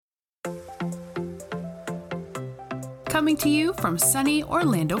Coming to you from sunny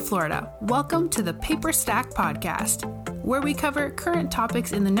Orlando, Florida. Welcome to the Paper Stack Podcast, where we cover current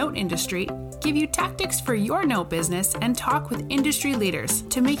topics in the note industry, give you tactics for your note business, and talk with industry leaders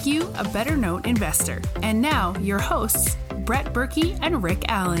to make you a better note investor. And now, your hosts, Brett Berkey and Rick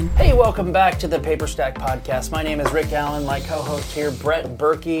Allen. Hey, welcome back to the Paper Stack Podcast. My name is Rick Allen, my co-host here, Brett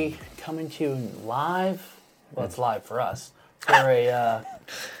Berkey, coming to you live. Well, it's live for us. For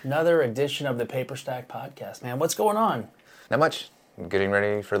another edition of the Paper Stack Podcast. Man, what's going on? Not much. Getting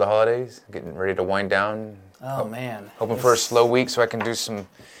ready for the holidays, getting ready to wind down. Man. Hoping for a slow week so I can do some,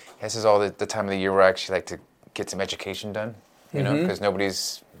 this is all the time of the year where I actually like to get some education done, you know, because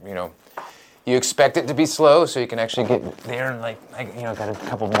nobody's, you expect it to be slow so you can actually get there and got a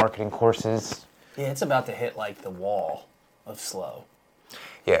couple of marketing courses. Yeah, it's about to hit like the wall of slow.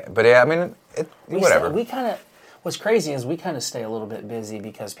 Yeah, but yeah, I mean, whatever. What's crazy is we kind of stay a little bit busy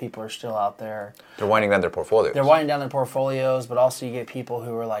because people are still out there. They're winding down their portfolios. But also you get people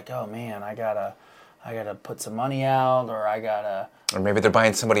who are like, oh man, I gotta put some money out, or Or maybe they're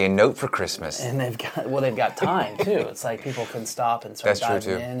buying somebody a note for Christmas. And they've got time too. It's like people can stop and start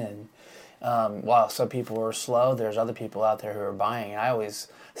diving in. And while some people are slow, there's other people out there who are buying.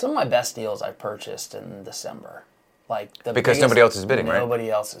 Some of my best deals I've purchased in December. Because nobody else is bidding, right?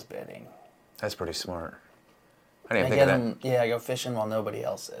 Nobody else is bidding. That's pretty smart. I didn't think of that. Yeah, I go fishing while nobody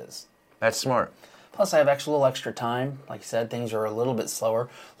else is. That's smart. Plus, I have a little extra time. Like you said, things are a little bit slower,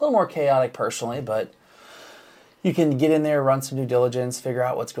 a little more chaotic personally, but you can get in there, run some due diligence, figure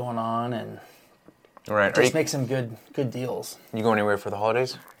out what's going on, and just make some good deals. You go anywhere for the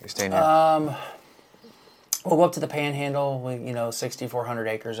holidays? You staying here? We'll go up to the Panhandle. 6,400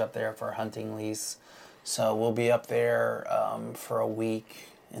 acres up there for a hunting lease. So we'll be up there for a week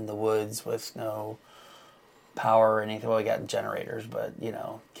in the woods with no power or anything. Well, we got generators, but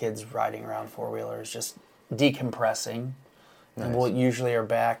kids riding around four-wheelers, just decompressing. Nice. And we'll usually are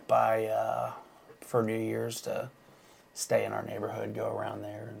back by for New Year's to stay in our neighborhood, go around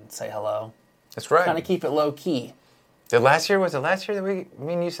there and say hello. That's right. Kind of keep it low key. Was it last year that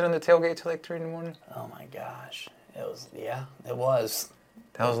me and you sit on the tailgate till like 3 in the morning? Oh my gosh. It was.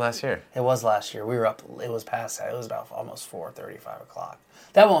 That was last year. It was last year. We were up, it was past that. It was about almost 4:30, 5 o'clock.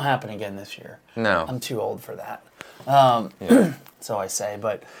 That won't happen again this year. No. I'm too old for that. So I say.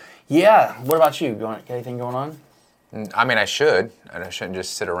 But yeah, what about you? Got anything going on? I mean, I should. I shouldn't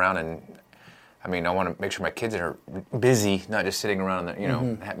just sit around and, I want to make sure my kids are busy, not just sitting around,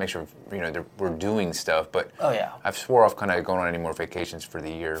 make sure, we're doing stuff. But I've swore off kind of going on any more vacations for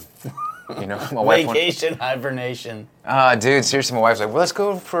the year. My wife hibernation. Dude, seriously, my wife's like, well, let's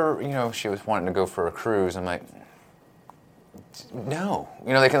go for, she was wanting to go for a cruise. I'm like, no.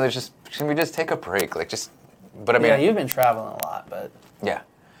 Can we just take a break? Yeah, you've been traveling a lot, but.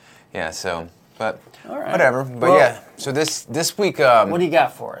 Yeah, so, but all right. Whatever. But so this week. What do you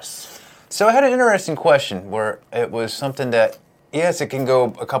got for us? So I had an interesting question where it was something that, yes, it can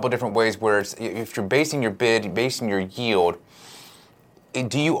go a couple different ways where if you're basing your bid, basing your yield,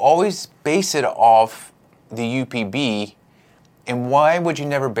 do you always base it off the UPB, and why would you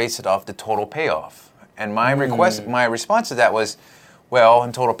never base it off the total payoff? And my response to that was, well,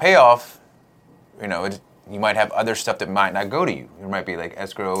 in total payoff, you might have other stuff that might not go to you. There might be like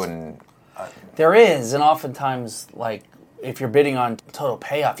escrow and... There is, and oftentimes, if you're bidding on total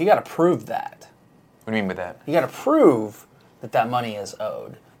payoff, you got to prove that. What do you mean by that? You got to prove that money is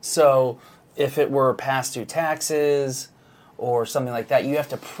owed. So if it were past due taxes or something like that, you have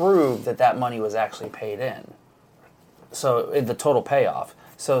to prove that money was actually paid in. So the total payoff.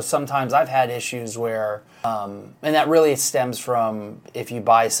 So sometimes I've had issues where, and that really stems from if you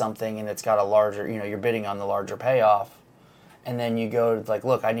buy something and it's got a larger, you're bidding on the larger payoff, and then you go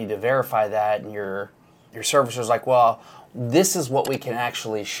look, I need to verify that, and your servicer's like, well, this is what we can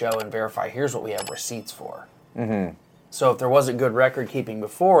actually show and verify. Here's what we have receipts for. Mm-hmm. So if there wasn't good record keeping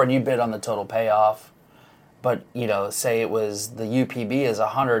before and you bid on the total payoff, but, say it was the UPB is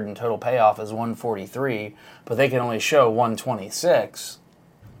 100 and total payoff is 143, but they can only show 126.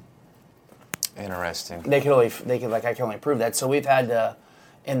 Interesting. I can only prove that. So we've had to,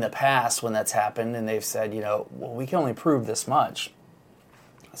 in the past when that's happened, and they've said, well, we can only prove this much.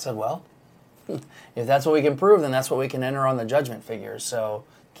 I said, well, if that's what we can prove, then that's what we can enter on the judgment figures. So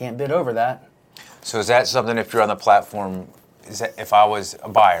can't bid over that. So is that something, if you're on the platform, is that if I was a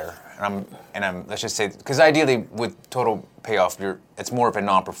buyer and I'm let's just say, because ideally with total payoff, it's more of a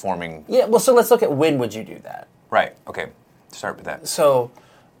non-performing. Yeah. Well, so let's look at when would you do that? Right. Okay. Start with that. So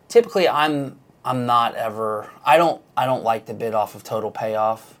typically, I'm not ever. I don't like to bid off of total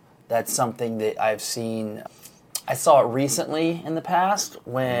payoff. That's something that I've seen. I saw it recently in the past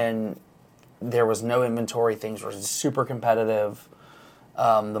when there was no inventory. Things were super competitive.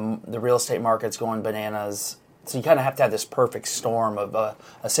 The real estate market's going bananas. So you kind of have to have this perfect storm of a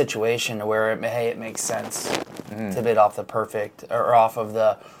situation where it makes sense to bid off the perfect or off of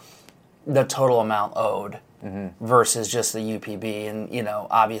the total amount owed versus just the UPB. And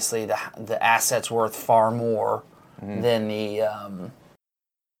obviously the asset's worth far more than the.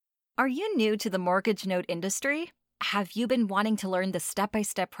 Are you new to the mortgage note industry? Have you been wanting to learn the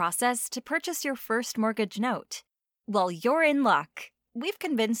step-by-step process to purchase your first mortgage note? Well, you're in luck. We've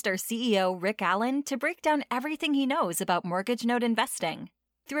convinced our CEO, Rick Allen, to break down everything he knows about mortgage note investing.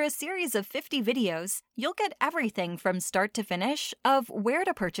 Through a series of 50 videos, you'll get everything from start to finish of where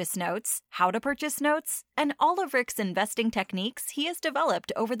to purchase notes, how to purchase notes, and all of Rick's investing techniques he has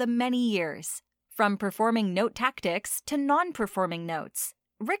developed over the many years. From performing note tactics to non-performing notes,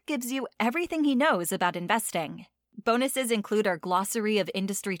 Rick gives you everything he knows about investing. Bonuses include our glossary of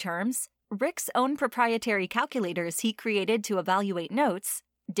industry terms, Rick's own proprietary calculators he created to evaluate notes,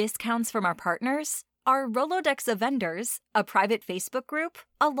 discounts from our partners, our Rolodex of vendors, a private Facebook group,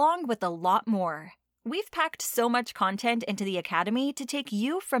 along with a lot more. We've packed so much content into the Academy to take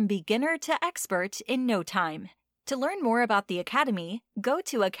you from beginner to expert in no time. To learn more about the Academy, go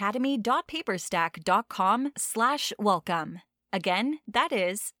to academy.paperstack.com/welcome. Again, that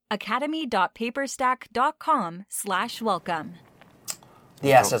is academy.paperstack.com/welcome.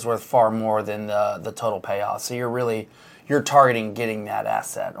 The asset's worth far more than the total payoff. So you're targeting getting that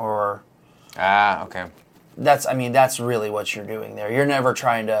asset, or okay. That's really what you're doing there. You're never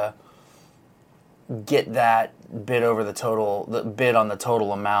trying to get that bid over the bid on the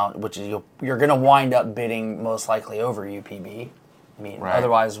total amount, which is you're going to wind up bidding most likely over UPB. Right.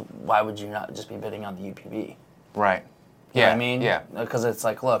 Otherwise, why would you not just be bidding on the UPB? Right. You know what I mean? Yeah. Because it's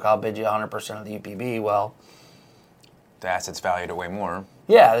like, look, I'll bid you 100% of the UPB. Well, the asset's valued at way more.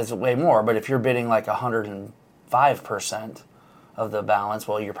 Yeah, it's way more. But if you're bidding like 105% of the balance,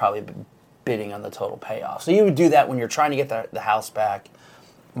 well, you're probably bidding on the total payoff. So you would do that when you're trying to get the house back.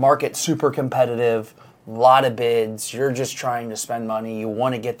 Market super competitive, a lot of bids. You're just trying to spend money. You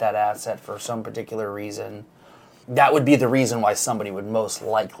want to get that asset for some particular reason. That would be the reason why somebody would most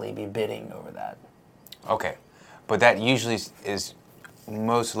likely be bidding over that. Okay. But that usually is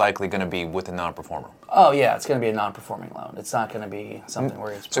most likely going to be with a non-performer. Oh, yeah, it's going to be a non-performing loan. It's not going to be something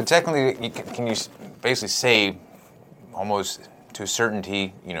where it's... So technically, can you basically say almost to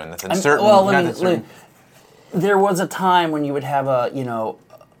certainty, nothing certain? Well, there was a time when you would have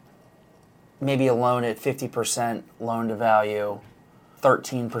maybe a loan at 50% loan to value,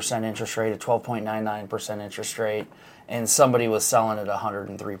 13% interest rate, a 12.99% interest rate, and somebody was selling at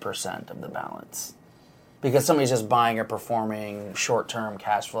 103% of the balance. Because somebody's just buying a performing short-term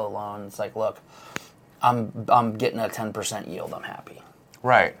cash flow loan. It's like, look, I'm getting a 10% yield. I'm happy.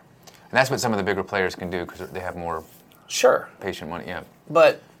 Right. And that's what some of the bigger players can do because they have more patient money. Yeah.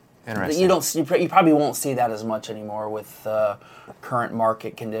 But interesting. You probably won't see that as much anymore with current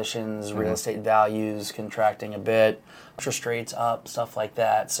market conditions, real estate values contracting a bit, interest rates up, stuff like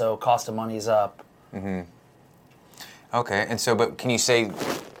that. So cost of money's up. Mm-hmm. Okay. And so, but can you say...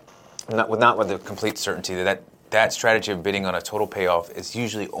 Not with the complete certainty that strategy of bidding on a total payoff is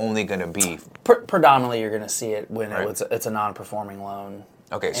usually only going to be... Predominantly, you're going to see it when right. it's a non-performing loan.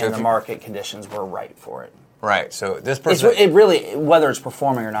 Okay, so and the market conditions were right for it. Right, so this person... It really, whether it's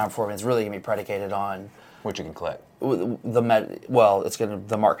performing or non-performing, it's really going to be predicated on... what you can collect.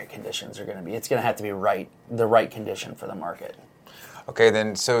 The market conditions are going to be... It's going to have to be the right condition for the market. Okay,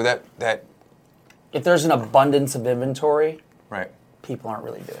 then, so that... If there's an abundance of inventory... Right. People aren't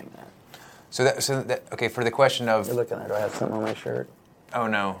really doing that. Okay, for the question of... You're looking at it. Do I have something on my shirt? Oh,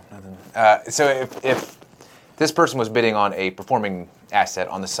 no, nothing. So if this person was bidding on a performing asset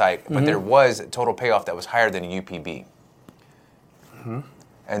on the site, but there was a total payoff that was higher than a UPB. Mm-hmm.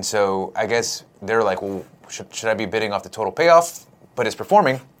 And so I guess they're like, well, should I be bidding off the total payoff, but it's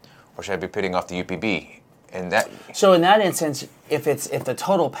performing, or should I be bidding off the UPB? So in that instance, if the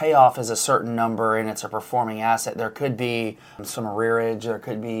total payoff is a certain number and it's a performing asset, there could be some arrearage. There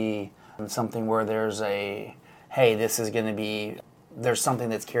could be something where there's there's something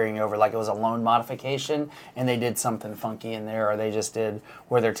that's carrying over, like it was a loan modification and they did something funky in there, or they just did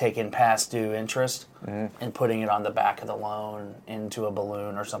where they're taking past due interest and putting it on the back of the loan into a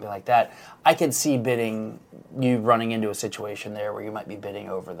balloon or something like that. I could see you running into a situation there where you might be bidding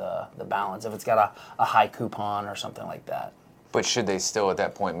over the balance if it's got a high coupon or something like that. But should they still at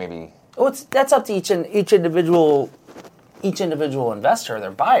that point maybe... Well, that's up to each individual investor,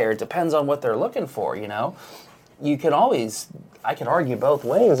 their buyer. It depends on what they're looking for, You can I could argue both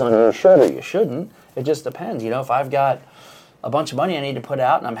ways on you should or you shouldn't. It just depends. If I've got, a bunch of money I need to put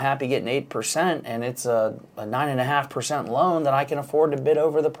out, and I'm happy getting 8%, and it's a 9.5% loan that I can afford to bid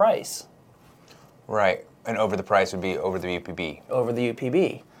over the price. Right. And over the price would be over the UPB. Over the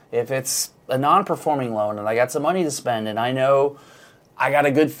UPB. If it's a non-performing loan and I got some money to spend and I know I got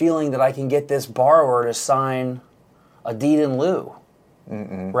a good feeling that I can get this borrower to sign a deed in lieu,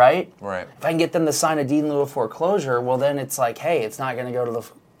 right? Right. If I can get them to sign a deed in lieu of foreclosure, well then it's like, hey, it's not going to go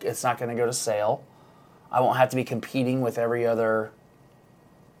to sale. I won't have to be competing with every other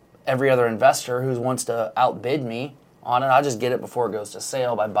investor who wants to outbid me on it. I'll just get it before it goes to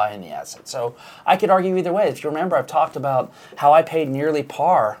sale by buying the asset. So I could argue either way. If you remember, I've talked about how I paid nearly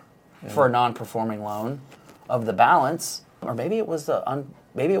par for a non-performing loan of the balance, or maybe it was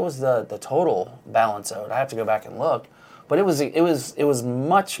the total balance owed. I have to go back and look, but it was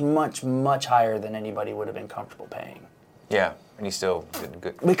much higher than anybody would have been comfortable paying. Yeah, and you still did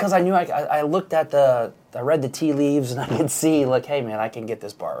good. Because I knew I looked at I read the tea leaves and I could see like, hey man, I can get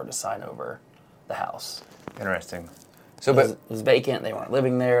this borrower to sign over the house. Interesting. So, but it was vacant. They weren't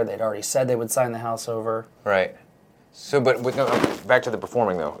living there. They'd already said they would sign the house over. Right. So, but back to the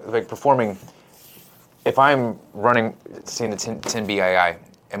performing though. Like performing, if I'm seeing the 10 BII,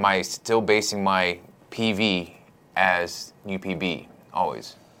 am I still basing my PV as UPB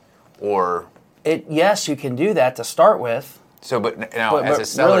always, or? Yes, you can do that to start with. So, but now as a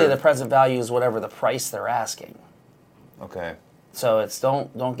seller, really the present value is whatever the price they're asking. Okay. So it's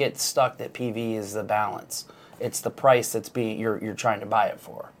don't get stuck that PV is the balance. It's the price that's you're trying to buy it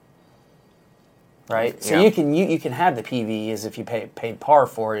for, right? So you can have the PV as if you paid par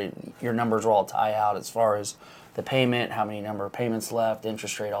for it. Your numbers will all tie out as far as the payment, how many number of payments left,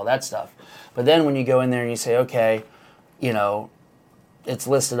 interest rate, all that stuff. But then when you go in there and you say, okay, it's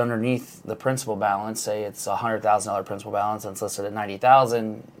listed underneath the principal balance. Say it's a $100,000 principal balance and it's listed at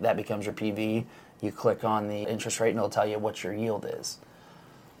 $90,000. That becomes your PV. You click on the interest rate and it'll tell you what your yield is.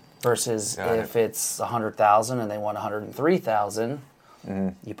 Versus if it's $100,000 and they want $103,000,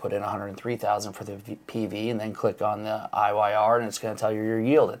 you put in $103,000 for the PV and then click on the IYR and it's going to tell you your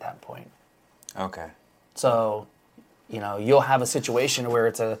yield at that point. Okay. So, you'll have a situation where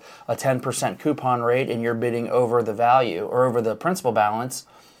it's a 10% coupon rate and you're bidding over the value or over the principal balance.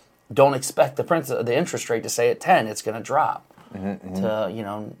 Don't expect the interest rate to stay at 10. It's going to drop to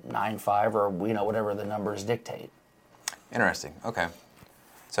 9.5 or whatever the numbers dictate. Interesting. Okay.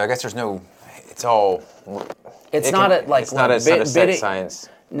 So I guess there's no. It's all. It's not a set science.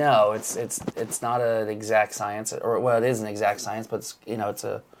 No, it's not an exact science, it is an exact science, but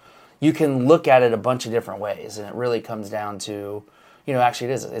you can look at it a bunch of different ways, and it really comes down to,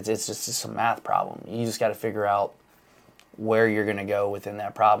 actually it is. It's just a math problem. You just got to figure out where you're going to go within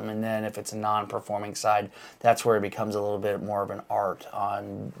that problem, and then if it's a non-performing side, that's where it becomes a little bit more of an art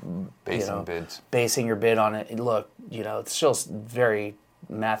on basing your bid on it. Look, it's still very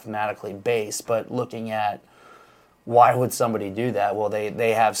mathematically based, but looking at why would somebody do that? Well,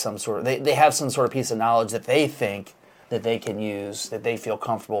 they have some sort of piece of knowledge that they think that they can use, that they feel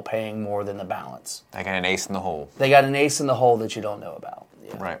comfortable paying more than the balance. They got an ace in the hole. They got an ace in the hole that you don't know about.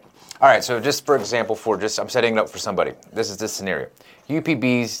 Yeah. Right. All right, so just for example, I'm setting it up for somebody. This is this scenario.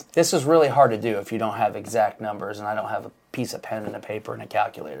 UPBs. This is really hard to do if you don't have exact numbers, and I don't have a piece of pen and a paper and a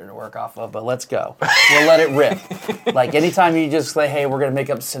calculator to work off of, but let's go. We'll let it rip. Like anytime you just say, hey, we're going to make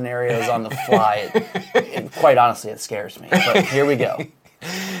up scenarios on the fly, quite honestly, it scares me. But here we go.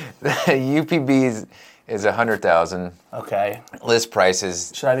 UPBs is $100,000. Okay. List price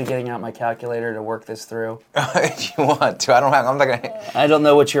is. Should I be getting out my calculator to work this through? If you want to, I'm not gonna. I don't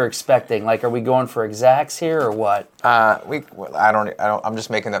know what you're expecting. Like, are we going for exacts here or what? I'm just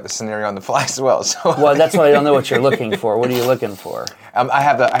making up the scenario on the fly as well. So. Well, that's why I don't know what you're looking for. What are you looking for? I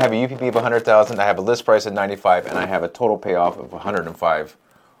have a UPB of $100,000. I have a list price of $95,000, and I have a total payoff of $105,000.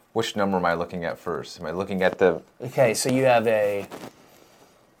 Which number am I looking at first? Am I looking at the? Okay, so you have a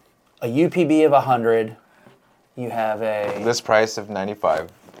UPB of 100. You have a list price of $95,000.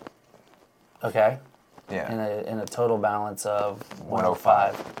 Okay. Yeah. And a total balance of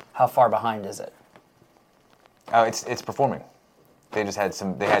 $105,000. How far behind is it? Oh, it's performing. They just had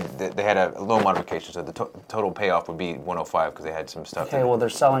some. They had a loan modification, so the total payoff would be $105,000 because they had some stuff. Okay. Well, they're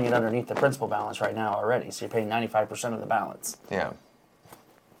selling it underneath the principal balance right now already, so you're paying 95% of the balance. Yeah.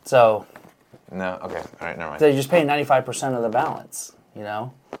 So. No. Okay. All right. Never mind. So you're just paying 95% of the balance.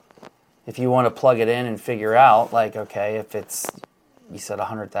 If you want to plug it in and figure out, like, okay, if it's, you said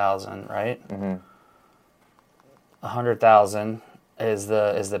 100,000, right? Mm-hmm. 100,000 is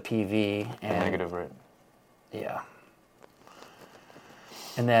the PV and negative rate. Yeah.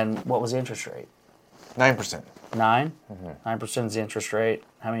 And then what was the interest rate? 9%. 9? Mm-hmm. 9% is the interest rate.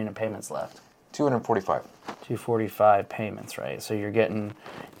 How many payments left? 245. 245 payments, right? So you're getting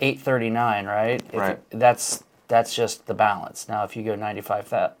 839, right? Right. That's just the balance. Now, if you go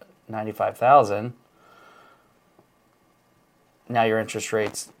 95,000, now your interest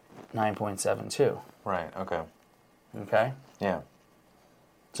rate's 9.72. Right. Okay. Okay. Yeah.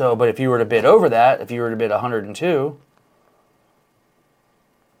 So, but if you were to bid over that, if you were to bid 102,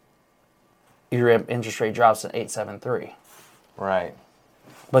 your interest rate drops to 873. Right.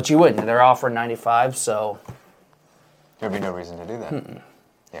 But you wouldn't. They're offering 95, so There'd be no reason to do that.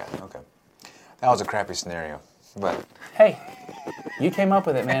 Yeah. Okay. That was a crappy scenario, but hey, you came up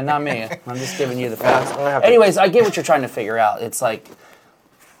with it, man, not me. I'm just giving you the facts. I'll have to- Anyways, I get what you're trying to figure out. It's like,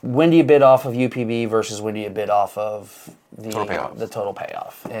 when do you bid off of UPB versus when do you bid off of Total payoff. the total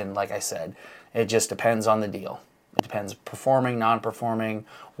payoff? And like I said, it just depends on the deal. It depends performing, non-performing,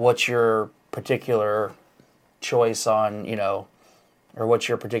 what's your particular choice on, or what's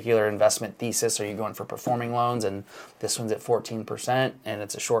your particular investment thesis? Are you going for performing loans, and this one's at 14% and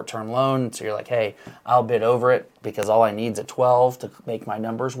it's a short-term loan, so you're like, hey, I'll bid over it because all I need is a 12 to make my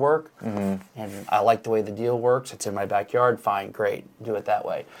numbers work, and I like the way the deal works, it's in my backyard, fine, great, do it that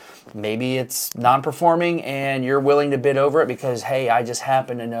way. Maybe it's non-performing and you're willing to bid over it because, hey, I just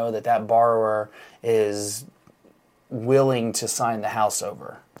happen to know that borrower is willing to sign the house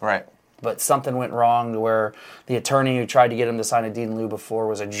over. right. But something went wrong where the attorney who tried to get him to sign a deed in lieu before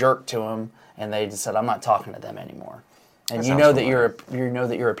was a jerk to him, and they just said, "I'm not talking to them anymore." And That you know sounds that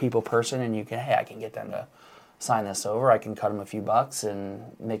you're a people person, and I can get them to sign this over. I can cut them a few bucks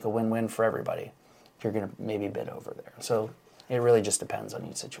and make a win-win for everybody. You're gonna maybe bid over there. So it really just depends on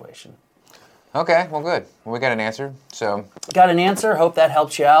each situation. Okay. Well, good. Well, we got an answer. So Got an answer? Hope that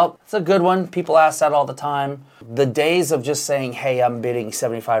helps you out. It's a good one. People ask that all the time. The days of just saying, hey, I'm bidding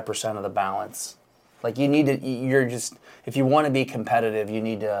 75% of the balance. Like if you want to be competitive, you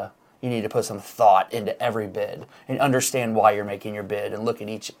need to put some thought into every bid and understand why you're making your bid and look at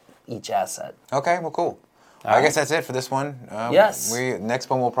each asset. okay. Well, cool. All I right. guess that's it for this one. Yes. Next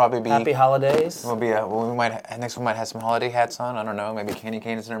one will probably be Happy holidays. Will be next one might have some holiday hats on. I don't know. Maybe candy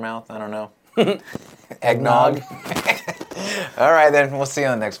canes in their mouth. I don't know. Eggnog. All right, then. We'll see you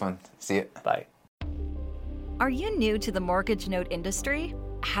on the next one. See you. Bye. Are you new to the mortgage note industry?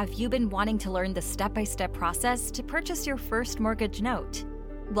 Have you been wanting to learn the step-by-step process to purchase your first mortgage note?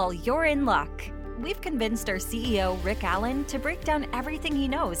 Well, you're in luck. We've convinced our CEO, Rick Allen, to break down everything he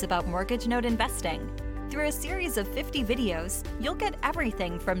knows about mortgage note investing. Through a series of 50 videos, you'll get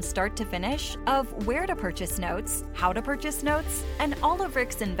everything from start to finish of where to purchase notes, how to purchase notes, and all of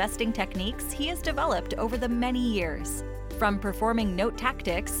Rick's investing techniques he has developed over the many years. From performing note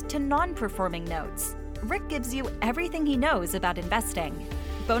tactics to non-performing notes, Rick gives you everything he knows about investing.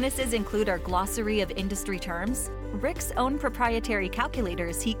 Bonuses include our glossary of industry terms, Rick's own proprietary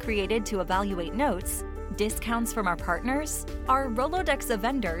calculators he created to evaluate notes, discounts from our partners, our Rolodex of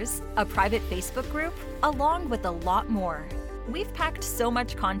vendors, a private Facebook group, along with a lot more. We've packed so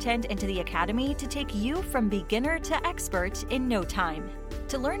much content into the Academy to take you from beginner to expert in no time.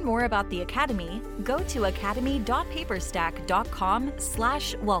 To learn more about the Academy, go to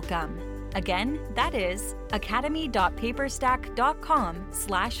academy.paperstack.com/welcome. Again, that is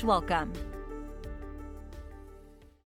academy.paperstack.com/welcome.